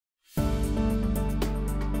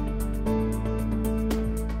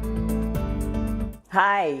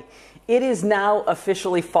Hi, it is now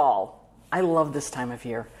officially fall. I love this time of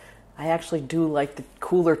year. I actually do like the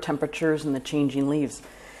cooler temperatures and the changing leaves.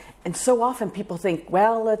 And so often people think,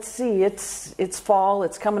 well, let's see, it's fall,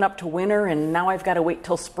 it's coming up to winter, and now I've got to wait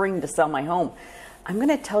till spring to sell my home. I'm going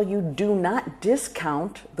to tell you, do not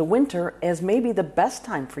discount the winter as maybe the best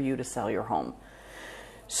time for you to sell your home.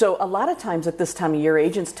 So a lot of times at this time of year,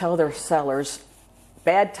 agents tell their sellers,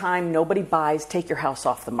 bad time, nobody buys, take your house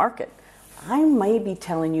off the market. I may be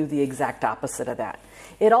telling you the exact opposite of that.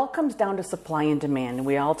 It all comes down to supply and demand, and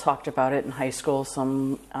we all talked about it in high school,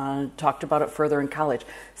 some talked about it further in college.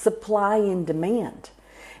 Supply and demand.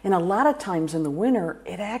 And a lot of times in the winter,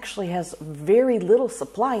 it actually has very little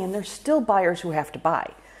supply, and there's still buyers who have to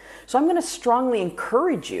buy. So I'm going to strongly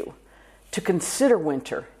encourage you to consider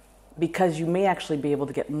winter, because you may actually be able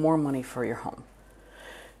to get more money for your home.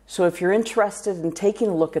 So if you're interested in taking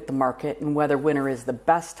a look at the market and whether winter is the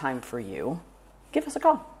best time for you, give us a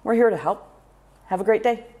call. We're here to help. Have a great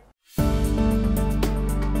day.